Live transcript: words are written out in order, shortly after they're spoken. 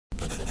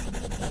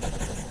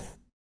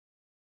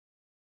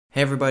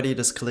Hey everybody,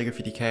 this is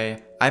Calligraphy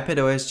DK.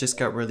 iPadOS just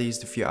got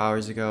released a few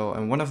hours ago,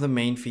 and one of the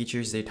main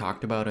features they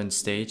talked about on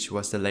stage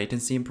was the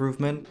latency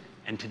improvement.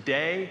 And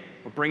today,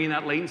 we're bringing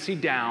that latency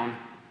down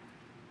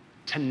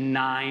to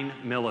 9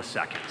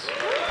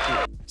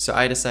 milliseconds. So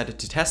I decided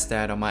to test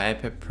that on my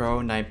iPad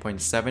Pro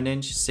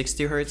 9.7-inch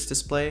 60Hz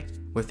display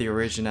with the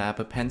original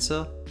Apple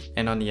Pencil,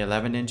 and on the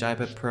 11-inch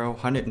iPad Pro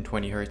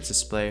 120Hz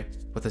display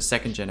with the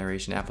second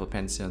generation Apple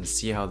Pencil, and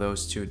see how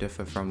those two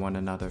differ from one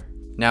another.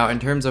 Now, in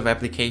terms of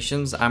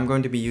applications, I'm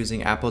going to be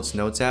using Apple's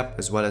Notes app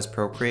as well as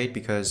Procreate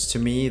because to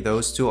me,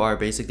 those two are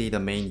basically the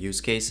main use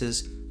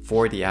cases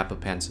for the Apple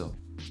Pencil.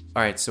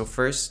 Alright, so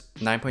first,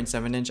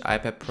 9.7-inch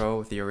iPad Pro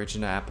with the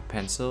original Apple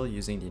Pencil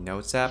using the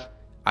Notes app,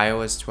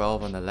 iOS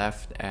 12 on the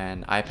left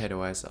and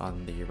iPadOS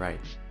on the right.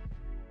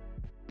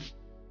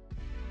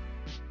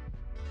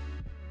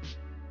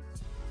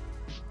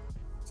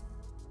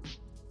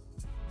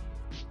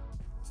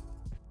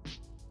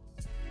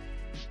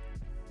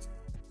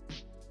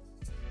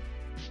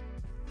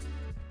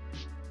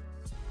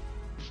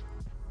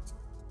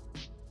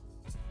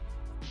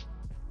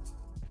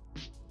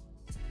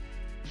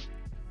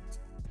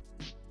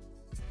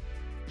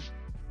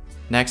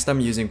 Next, I'm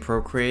using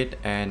Procreate,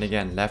 and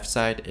again, left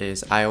side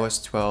is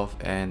iOS 12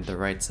 and the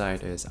right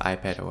side is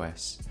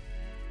iPadOS.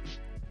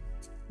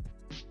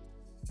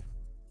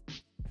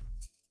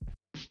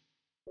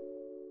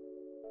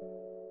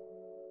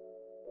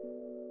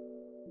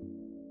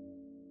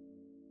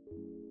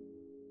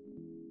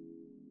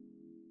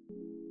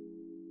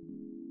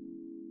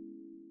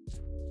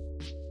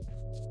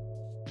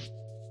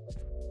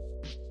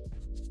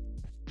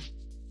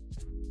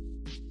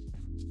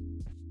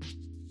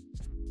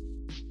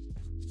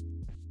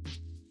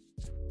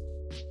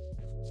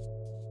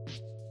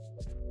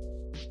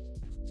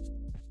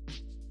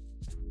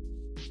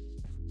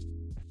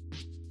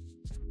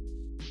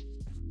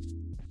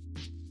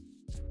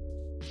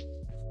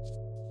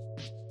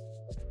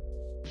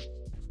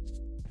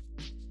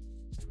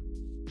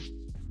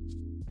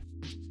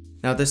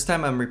 Now this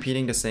time I'm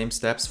repeating the same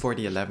steps for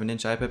the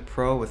 11-inch iPad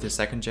Pro with the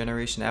second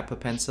generation Apple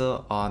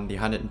Pencil on the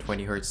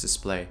 120Hz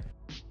display.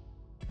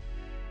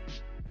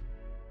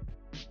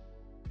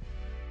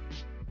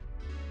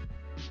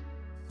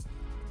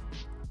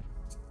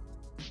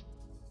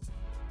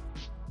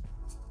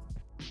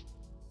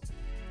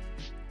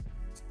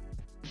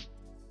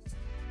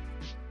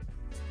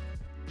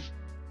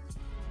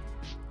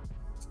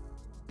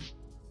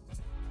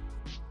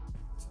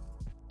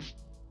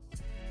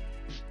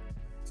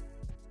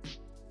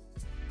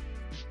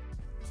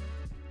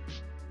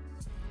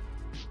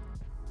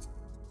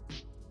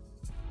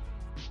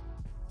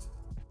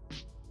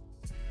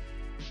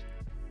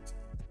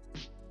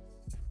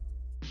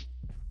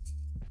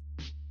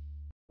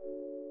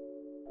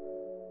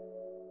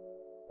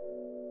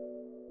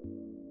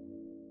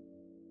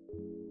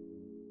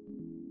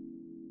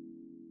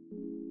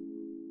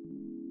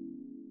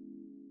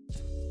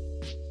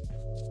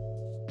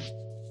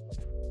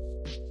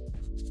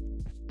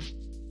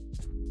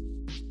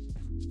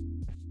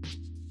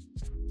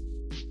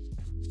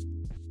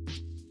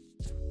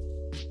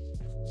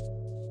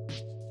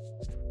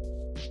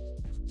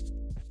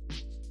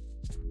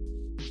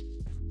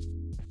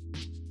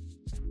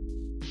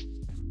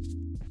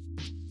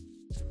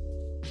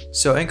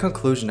 So in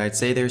conclusion, I'd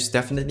say there's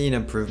definitely an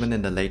improvement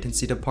in the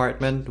latency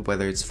department,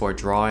 whether it's for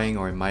drawing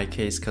or in my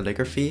case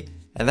calligraphy,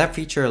 and that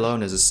feature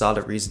alone is a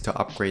solid reason to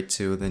upgrade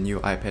to the new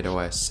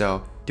iPadOS.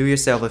 So do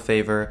yourself a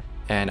favor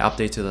and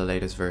update to the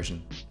latest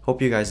version.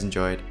 Hope you guys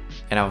enjoyed,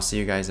 and I'll see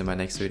you guys in my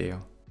next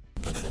video.